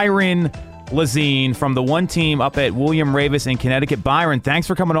 Byron Lazine from the One Team up at William Ravis in Connecticut. Byron, thanks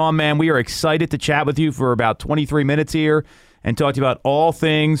for coming on, man. We are excited to chat with you for about 23 minutes here and talk to you about all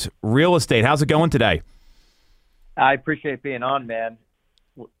things real estate. How's it going today? I appreciate being on, man,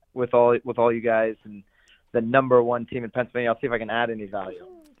 with all you guys and the number one team in Pennsylvania. I'll see if I can add any value.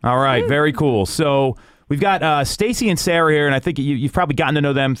 All right, very cool. So we've got Stacy and Sarah here, and I think you've probably gotten to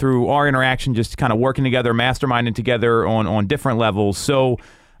know them through our interaction, just kind of working together, masterminding together on different levels. So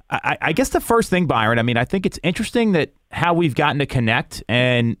I guess the first thing, Byron, I mean, I think it's interesting that how we've gotten to connect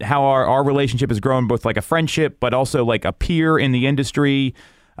and how our relationship has grown, both like a friendship, but also like a peer in the industry.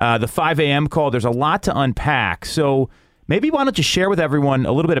 The 5 a.m. call, there's a lot to unpack. So maybe why don't you share with everyone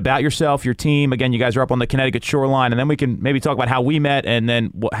a little bit about yourself, your team. Again, you guys are up on the Connecticut shoreline, and then we can maybe talk about how we met and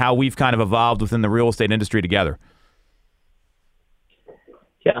then how we've kind of evolved within the real estate industry together.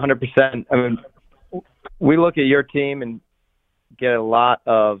 Yeah, 100%. I mean, we look at your team and get a lot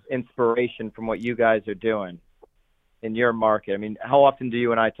of inspiration from what you guys are doing in your market. I mean, how often do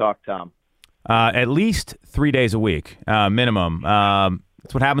you and I talk, Tom? At least 3 days a week, minimum.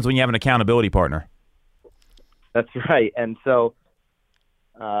 That's what happens when you have an accountability partner. That's right. And so,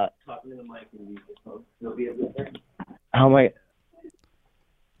 how am I?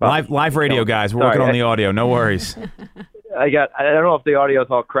 Live radio, guys. We're working on the audio. No worries. I don't know if the audio's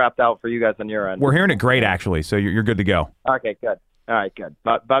all crapped out for you guys on your end. We're hearing it great, actually, so you're good to go. Okay, good. All right, good.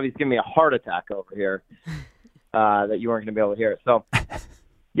 Bobby's giving me a heart attack over here that you weren't going to be able to hear. So,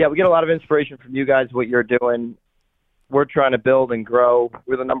 yeah, we get a lot of inspiration from you guys, what you're doing. We're trying to build and grow.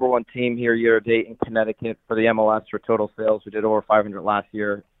 We're the number one team here year-to-date in Connecticut for the MLS for total sales. We did over 500 last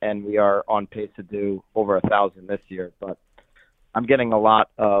year, and we are on pace to do over 1,000 this year. But I'm getting a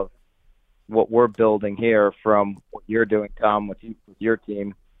lot of what we're building here from what you're doing, Tom, with your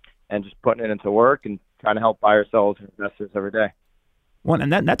team, and just putting it into work and trying to help buyers, sellers, and investors every day. Well,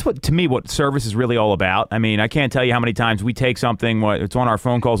 and that's what, to me, what service is really all about. I mean, I can't tell you how many times we take something, it's on our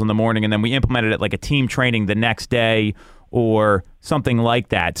phone calls in the morning, and then we implement it at like a team training the next day or something like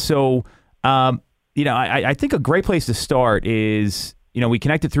that. So, I think a great place to start is, we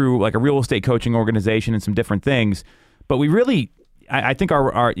connected through like a real estate coaching organization and some different things, but we really, I think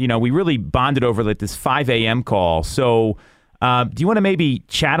we really bonded over like this 5 a.m. call. So do you want to maybe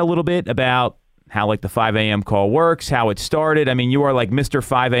chat a little bit about how like the 5 a.m. call works, how it started? I mean, you are like Mr.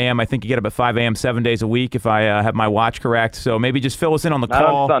 5 a.m. I think you get up at 5 a.m. 7 days a week, if I have my watch correct. So maybe just fill us in on the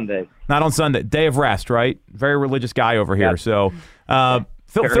call. Not on Sunday. Not on Sunday. Day of rest, right? Very religious guy over here. Yep. So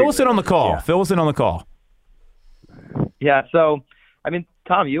fill us in on the call. Yeah. Fill us in on the call. Yeah. So, I mean,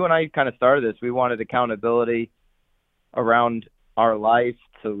 Tom, you and I kind of started this. We wanted accountability around our life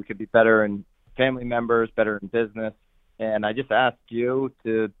so we could be better in family members, better in business. And I just asked you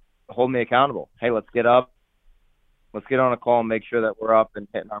to hold me accountable. Hey, let's get up. Let's get on a call and make sure that we're up and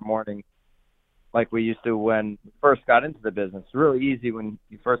hitting our morning like we used to when we first got into the business. It's really easy when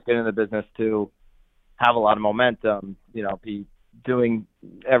you first get into the business to have a lot of momentum, be doing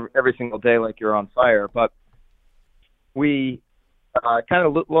every single day like you're on fire. But we kind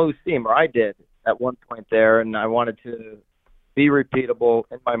of lose steam, or I did at one point there, and I wanted to be repeatable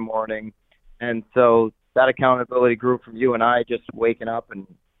in my morning. And so that accountability grew from you and I just waking up and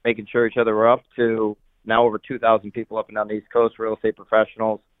making sure each other were up to now over 2,000 people up and down the East Coast, real estate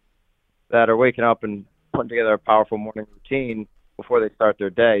professionals that are waking up and putting together a powerful morning routine before they start their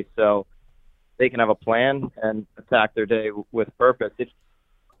day so they can have a plan and attack their day with purpose.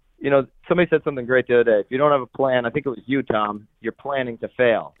 Somebody said something great the other day. If you don't have a plan, I think it was you, Tom, you're planning to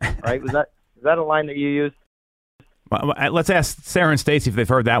fail, right? Is that a line that you used? Well, let's ask Sarah and Stacy if they've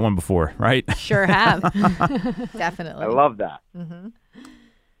heard that one before, right? Sure have. Definitely. I love that. Mm-hmm.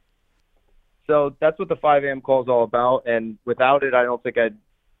 So that's what the 5 a.m. call is all about. And without it, I don't think I'd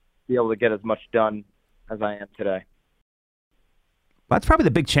be able to get as much done as I am today. Well, that's probably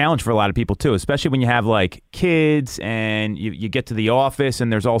the big challenge for a lot of people, too, especially when you have, like, kids and you get to the office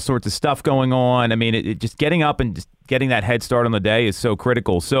and there's all sorts of stuff going on. I mean, it just getting up and just getting that head start on the day is so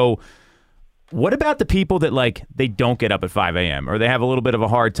critical. So what about the people that, like, they don't get up at 5 a.m. or they have a little bit of a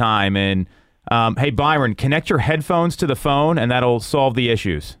hard time? And, hey, Byron, connect your headphones to the phone and that'll solve the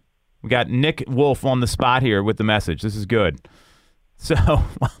issues. We got Nick Wolf on the spot here with the message. This is good. So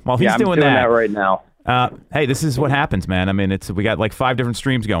while he's doing that right now. Hey, this is what happens, man. I mean, we got like 5 different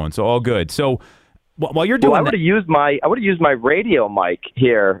streams going, so all good. So while you're doing, I would have used my radio mic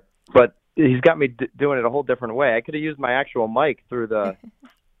here, but he's got me doing it a whole different way. I could have used my actual mic through the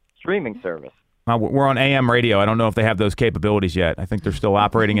streaming service. We're on AM radio. I don't know if they have those capabilities yet. I think they're still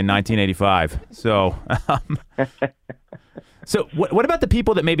operating in 1985. So, so what about the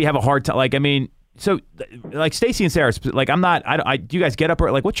people that maybe have a hard time? Like, I mean. So, like Stacy and Sarah, like do you guys get up or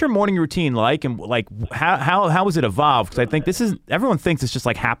like what's your morning routine like, and like how has it evolved? Because I think everyone thinks it's just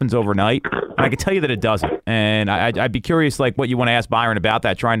like happens overnight, and I can tell you that it doesn't. And I'd be curious like what you want to ask Byron about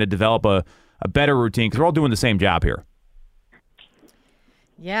that, trying to develop a better routine because we're all doing the same job here.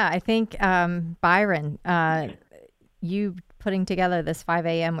 Yeah, I think Byron, you putting together this 5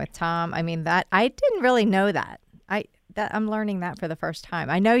 a.m. with Tom. I mean that I didn't really know that. I'm learning that for the first time.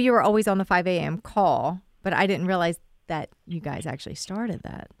 I know you were always on the 5 a.m. call, but I didn't realize that you guys actually started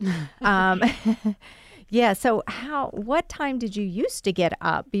that. Yeah. So what time did you used to get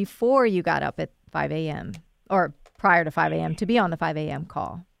up before you got up at 5 a.m. or prior to 5 a.m. to be on the 5 a.m.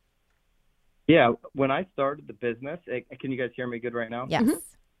 call? Yeah. When I started the business, can you guys hear me good right now? Yes. Mm-hmm.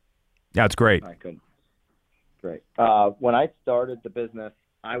 Yeah, it's great. All right, good. Great. When I started the business,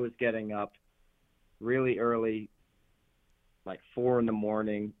 I was getting up really early, like 4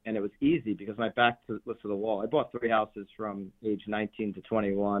 a.m, and it was easy because my back was to the wall. I bought 3 houses from age 19 to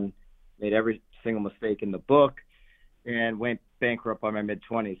 21, made every single mistake in the book, and went bankrupt by my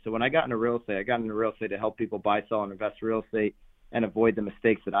mid-20s. So when I got into real estate, to help people buy, sell, and invest real estate and avoid the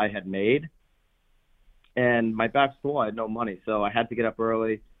mistakes that I had made. And my back's to the wall. I had no money, so I had to get up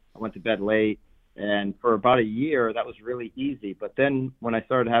early. I went to bed late, and for about a year, that was really easy. But then when I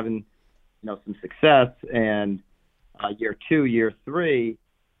started having, some success and year 2, year 3,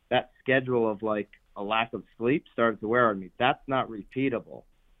 that schedule of like a lack of sleep started to wear on me. That's not repeatable.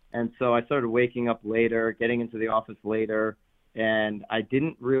 And so I started waking up later, getting into the office later, and I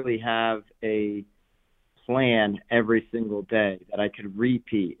didn't really have a plan every single day that I could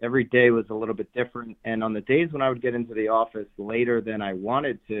repeat. Every day was a little bit different. And on the days when I would get into the office later than I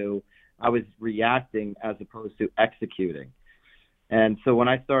wanted to, I was reacting as opposed to executing. And so when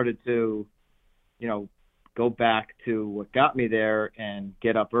I started to, go back to what got me there and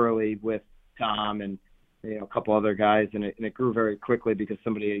get up early with Tom and a couple other guys, and it grew very quickly because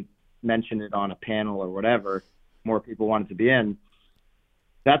somebody mentioned it on a panel or whatever. More people wanted to be in.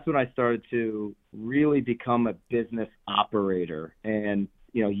 That's when I started to really become a business operator and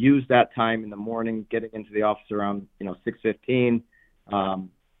use that time in the morning, getting into the office around 6:15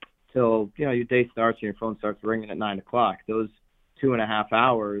 till your day starts and your phone starts ringing at 9 o'clock. Those 2.5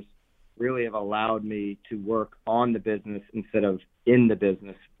 hours really have allowed me to work on the business instead of in the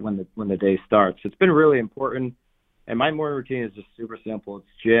business when the day starts. So it's been really important. And my morning routine is just super simple. It's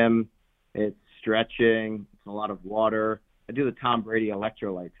gym, it's stretching, it's a lot of water. I do the Tom Brady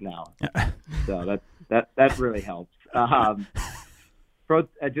electrolytes now. So that really helps.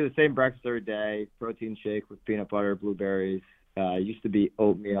 I do the same breakfast every day, protein shake with peanut butter, blueberries. It used to be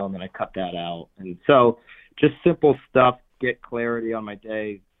oatmeal, and then I cut that out. And so just simple stuff, get clarity on my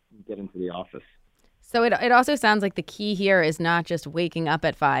day, and get into the office. So it also sounds like the key here is not just waking up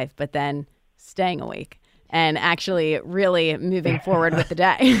at 5, but then staying awake and actually really moving forward with the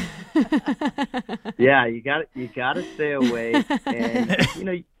day. Yeah, you got to stay awake,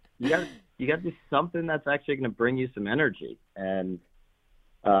 and you got to do something that's actually going to bring you some energy. And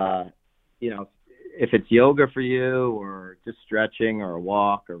if it's yoga for you or just stretching or a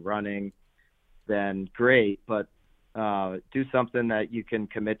walk or running, then great. But do something that you can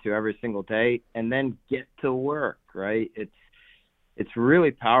commit to every single day, and then get to work. Right? It's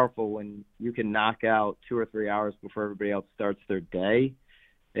really powerful when you can knock out 2 or 3 hours before everybody else starts their day.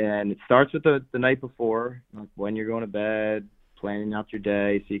 And it starts with the night before, like when you're going to bed, planning out your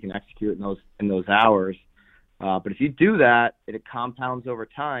day so you can execute in those hours. But if you do that, it compounds over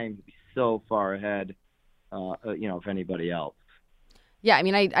time. You'll be so far ahead, of anybody else. Yeah, I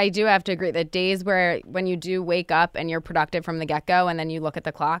mean, I do have to agree that days when you do wake up and you're productive from the get-go, and then you look at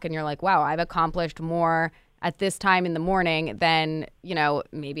the clock and you're like, wow, I've accomplished more at this time in the morning than,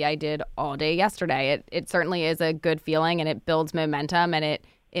 maybe I did all day yesterday. It certainly is a good feeling, and it builds momentum, and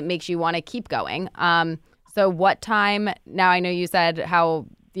it makes you want to keep going. So what time, now I know you said how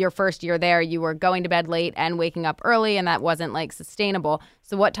your first year there, you were going to bed late and waking up early, and that wasn't sustainable.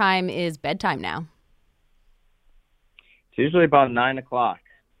 So what time is bedtime now? It's usually about 9 o'clock.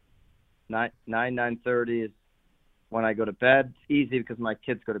 9:30 is when I go to bed. It's easy because my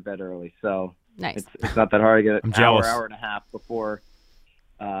kids go to bed early, so nice. It's not that hard to get I'm jealous. hour and a half before,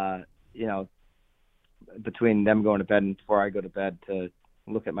 between them going to bed and before I go to bed to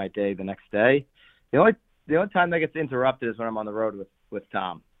look at my day the next day. The only time that gets interrupted is when I'm on the road with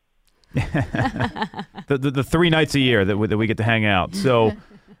Tom. the 3 nights a year that we get to hang out. So.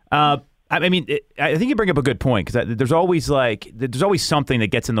 I think you bring up a good point, because there's always something that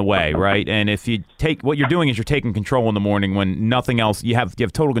gets in the way, right? And if you take what you're doing is you're taking control in the morning when nothing else. You have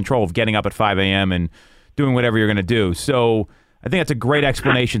total control of getting up at 5 a.m. and doing whatever you're going to do. So I think that's a great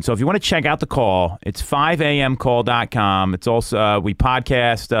explanation. So if you want to check out the call, it's 5amcall.com. It's also we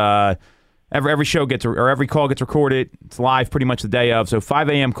podcast. Every show every call gets recorded. It's live pretty much the day of. So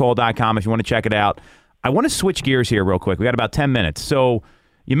 5amcall.com if you want to check it out. I want to switch gears here real quick. We got about 10 minutes. So.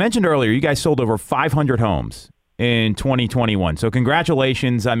 You mentioned earlier you guys sold over 500 homes in 2021. So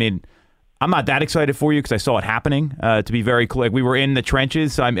congratulations. I mean, I'm not that excited for you because I saw it happening, to be very clear. We were in the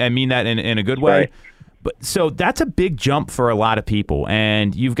trenches. So I mean that in a good way. Right. But so that's a big jump for a lot of people.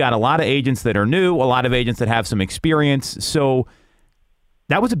 And you've got a lot of agents that are new, a lot of agents that have some experience. So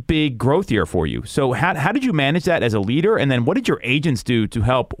that was a big growth year for you. So how did you manage that as a leader? And then what did your agents do to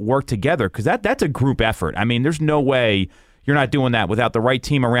help work together? Because that's a group effort. I mean, there's no way you're not doing that without the right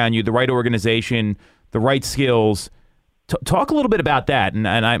team around you, the right organization, the right skills. Talk a little bit about that, and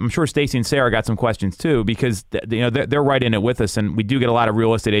I'm sure Stacy and Sarah got some questions too, because they're right in it with us, and we do get a lot of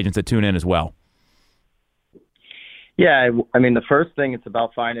real estate agents that tune in as well. Yeah, I mean, the first thing, it's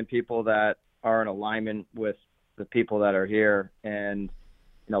about finding people that are in alignment with the people that are here and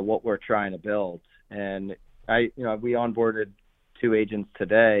what we're trying to build. And we onboarded 2 agents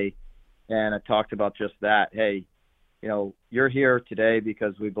today, and I talked about just that. Hey, you're here today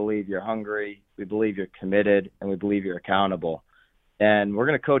because we believe you're hungry, we believe you're committed, and we believe you're accountable. And we're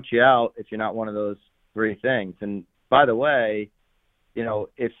going to coach you out if you're not one of those 3 things. And by the way,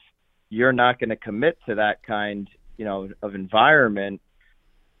 if you're not going to commit to that kind, of environment,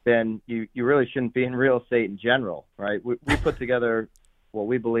 then you really shouldn't be in real estate in general, right? We put together what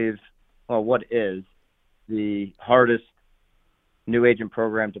we believe, what is the hardest new agent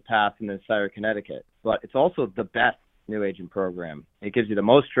program to pass in the entire Connecticut, but it's also the best new agent program. It gives you the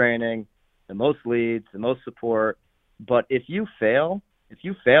most training, the most leads, the most support. But if you fail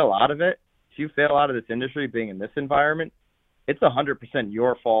out of it, if you fail out of this industry being in this environment, it's 100%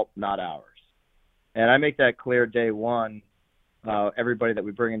 your fault, not ours. And I make that clear day one, everybody that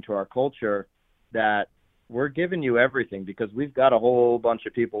we bring into our culture, that we're giving you everything because we've got a whole bunch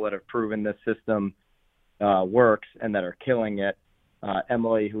of people that have proven this system works and that are killing it.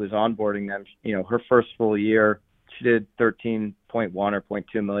 Emily, who was onboarding them, her first full year, she did 13.1 or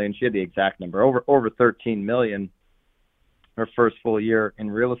 0.2 million. She had the exact number, over 13 million her first full year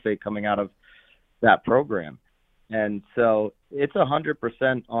in real estate coming out of that program. And so it's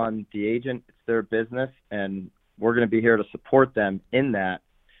 100% on the agent. It's their business, and we're going to be here to support them in that.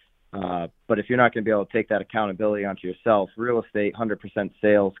 But if you're not going to be able to take that accountability onto yourself, real estate, 100%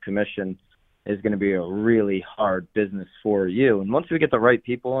 sales commission is going to be a really hard business for you. And once we get the right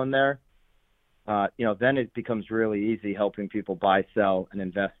people in there, then it becomes really easy helping people buy, sell, and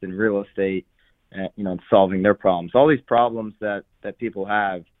invest in real estate, and solving their problems. All these problems that people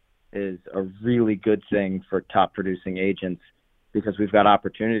have is a really good thing for top producing agents because we've got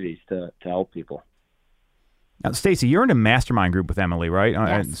opportunities to help people. Now, Stacey, you're in a mastermind group with Emily, right?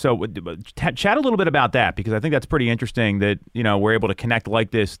 Yes. So chat a little bit about that, because I think that's pretty interesting that, we're able to connect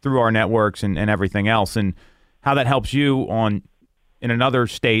like this through our networks and everything else, and how that helps you in another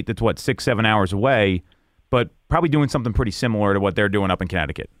state that's 6-7 hours away, but probably doing something pretty similar to what they're doing up in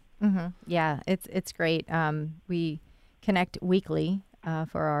Connecticut. Mm-hmm. Yeah, it's great. We connect weekly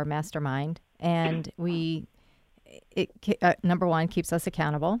for our mastermind, and number one, keeps us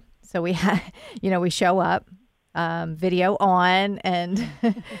accountable. So we we show up, video on, and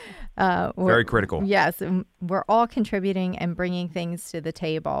very critical. Yes, we're all contributing and bringing things to the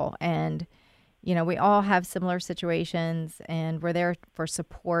table, and we all have similar situations, and we're there for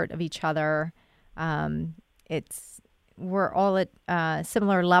support of each other. We're all at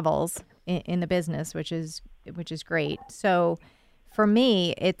similar levels in the business, which is great. So for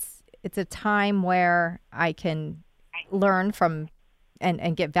me, it's a time where I can learn from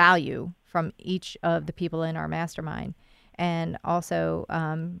and get value from each of the people in our mastermind, and also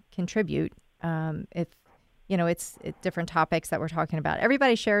contribute if it's different topics that we're talking about.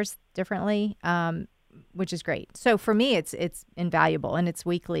 Everybody shares differently, which is great. So for me, it's invaluable, and it's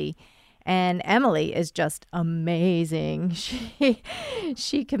weekly. And Emily is just amazing.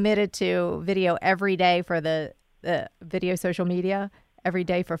 She committed to video every day for the video social media every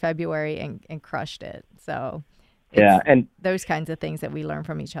day for February and crushed it. So and those kinds of things that we learn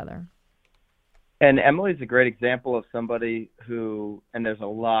from each other. And Emily's a great example of somebody who, and there's a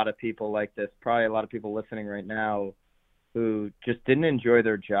lot of people like this, probably a lot of people listening right now, who just didn't enjoy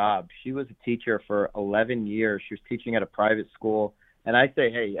their job. She was a teacher for 11 years. She was teaching at a private school. And I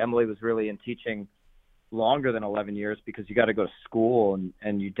say, hey, Emily was really in teaching longer than 11 years, because you got to go to school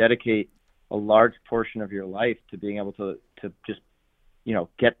and you dedicate a large portion of your life to being able to just,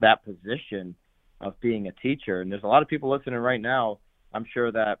 get that position of being a teacher. And there's a lot of people listening right now, I'm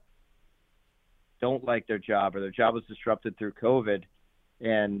sure, that don't like their job, or their job was disrupted through COVID.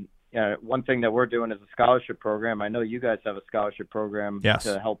 And one thing that we're doing is a scholarship program. I know you guys have a scholarship program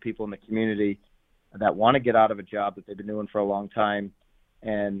to help people in the community that want to get out of a job that they've been doing for a long time,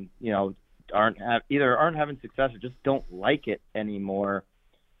 and aren't having success or just don't like it anymore,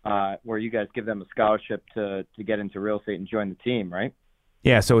 where you guys give them a scholarship to get into real estate and join the team, right?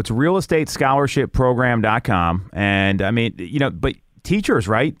 Yeah, so it's realestatescholarshipprogram.com. And I mean, but teachers,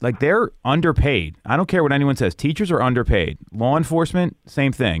 right? Like, they're underpaid. I don't care what anyone says. Teachers are underpaid. Law enforcement,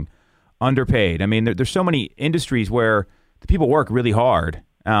 same thing, underpaid. I mean, there's so many industries where the people work really hard.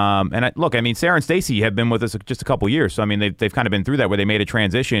 And Sarah and Stacey have been with us just a couple years. So, I mean, they've kind of been through that, where they made a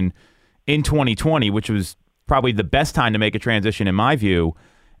transition in 2020, which was probably the best time to make a transition in my view.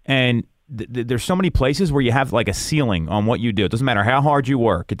 And there's so many places where you have like a ceiling on what you do. It doesn't matter how hard you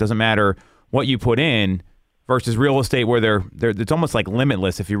work. It doesn't matter what you put in, versus real estate, where it's almost like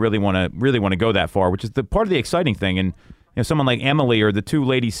limitless if you really want to go that far, which is the part of the exciting thing. And someone like Emily, or the two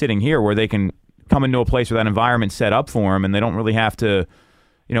ladies sitting here, where they can come into a place where that environment set up for them, and they don't really have to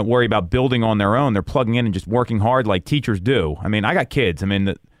worry about building on their own. They're plugging in and just working hard like teachers do. I mean, I got kids. I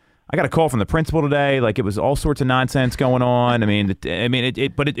mean, I got a call from the principal today. Like, it was all sorts of nonsense going on.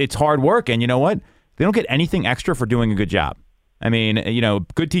 But it's hard work, and you know what? They don't get anything extra for doing a good job. I mean,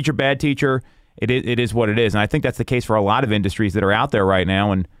 good teacher, bad teacher. It is what it is, and I think that's the case for a lot of industries that are out there right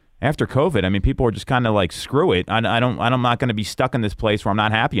now. And after COVID, I mean, people are just kind of like, screw it. I'm not going to be stuck in this place where I'm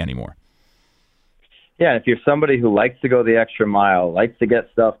not happy anymore. Yeah, if you're somebody who likes to go the extra mile, likes to get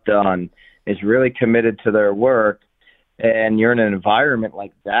stuff done, is really committed to their work, and you're in an environment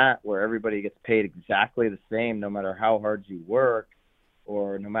like that where everybody gets paid exactly the same, no matter how hard you work,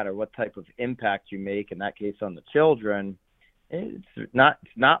 or no matter what type of impact you make, in that case on the children, it's not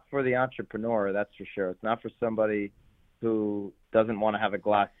for the entrepreneur, that's for sure. It's not for somebody who doesn't want to have a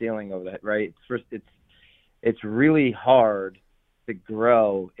glass ceiling over that, right? It's really hard to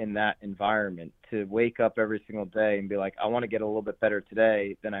grow in that environment, to wake up every single day and be like, I want to get a little bit better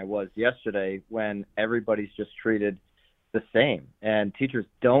today than I was yesterday, when everybody's just treated the same. And teachers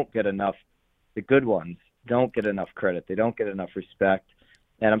don't get enough, the good ones don't get enough credit. They don't get enough respect.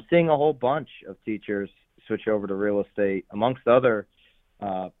 And I'm seeing a whole bunch of teachers switch over to real estate, amongst other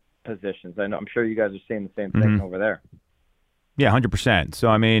positions. I'm sure you guys are seeing the same thing over there. Yeah, 100%. So,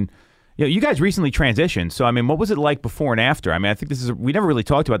 I mean, you guys recently transitioned. So, I mean, what was it like before and after? I mean, I think we never really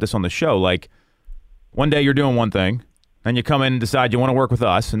talked about this on the show. Like, one day you're doing one thing, then you come in and decide you want to work with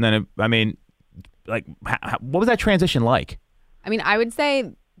us. And then, what was that transition like? I mean, I would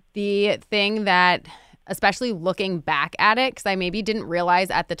say The thing that, especially looking back at it, because I maybe didn't realize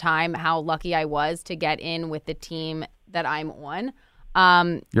at the time how lucky I was to get in with the team that I'm on.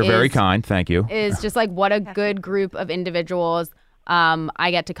 You're very kind. Thank you. Is just like what a good group of individuals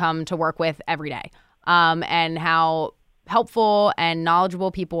I get to come to work with every day, and how helpful and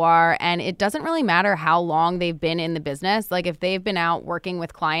knowledgeable people are. And it doesn't really matter how long they've been in the business. Like if they've been out working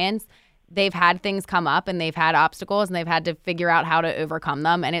with clients, they've had things come up and they've had obstacles and they've had to figure out how to overcome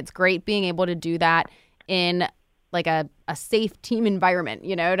them. And it's great being able to do that in like a safe team environment,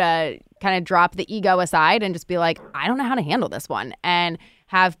 you know, to kind of drop the ego aside and just be like, I don't know how to handle this one, and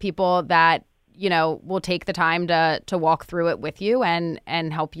have people that, you know, will take the time to walk through it with you and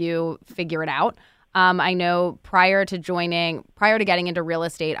help you figure it out. I know prior to getting into real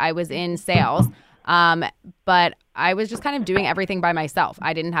estate, I was in sales, but I was just kind of doing everything by myself.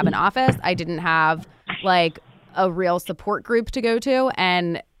 I didn't have an office. I didn't have like a real support group to go to.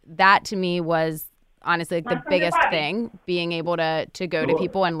 And that to me was honestly the biggest thing, being able to go to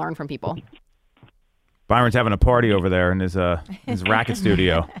people and learn from people. Byron's having a party over there in his racket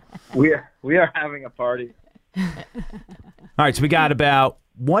studio. We are having a party. All right, so we got about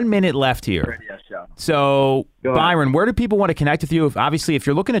 1 minute left here. Radio show. So, Go Byron, ahead. where do people want to connect with you? If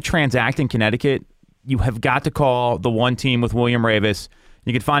you're looking to transact in Connecticut, you have got to call the One Team with William Ravis.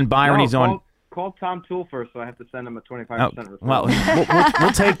 You can find Byron. He's on. Call Tom Toole first, so I have to send him a 25% referral. Well,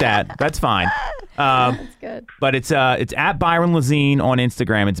 we'll take that. That's fine. That's good. But it's at Byron Lazine on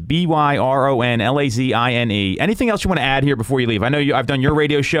Instagram. It's BYRONLAZINE. Anything else you want to add here before you leave? I know I've done your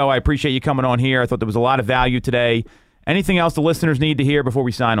radio show. I appreciate you coming on here. I thought there was a lot of value today. Anything else the listeners need to hear before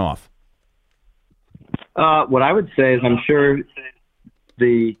we sign off? What I would say is I'm sure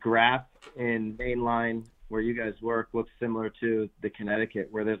the graph in Mainline where you guys work looks similar to the Connecticut,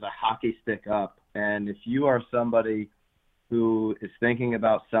 where there's a hockey stick up. And if you are somebody who is thinking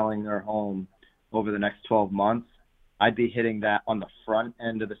about selling their home over the next 12 months, I'd be hitting that on the front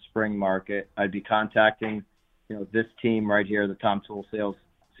end of the spring market. I'd be contacting, this team right here, the Tom Toole sales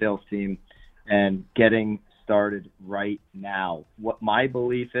team, and getting started right now. What my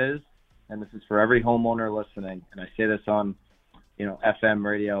belief is, and this is for every homeowner listening, and I say this on, FM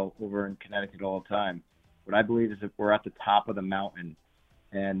radio over in Connecticut all the time. What I believe is that we're at the top of the mountain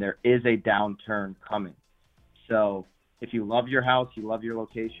and there is a downturn coming. So if you love your house, you love your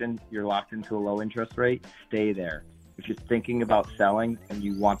location, you're locked into a low interest rate, stay there. If you're thinking about selling and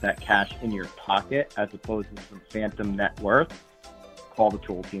you want that cash in your pocket as opposed to some phantom net worth, call the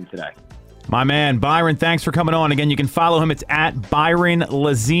Toole team today. My man, Byron, thanks for coming on. Again, you can follow him. It's at Byron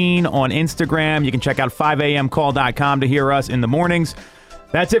Lazine on Instagram. You can check out 5amcall.com to hear us in the mornings.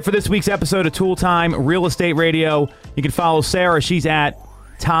 That's it for this week's episode of Toole Time Real Estate Radio. You can follow Sarah. She's at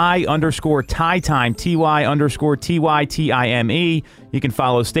Ty_TyTime, TY_TYTIME. You can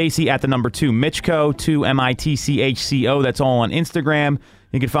follow Stacy at the number 2 Mitchco, 2 MITCHCO. That's all on Instagram.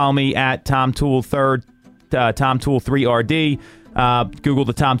 You can follow me at Tom Toole 3rd, Tom Toole 3RD. Google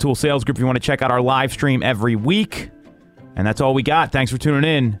the Tom Toole Sales Group if you want to check out our live stream every week. And that's all we got. Thanks for tuning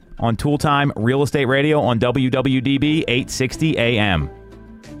in on Toole Time Real Estate Radio on WWDB 860 AM.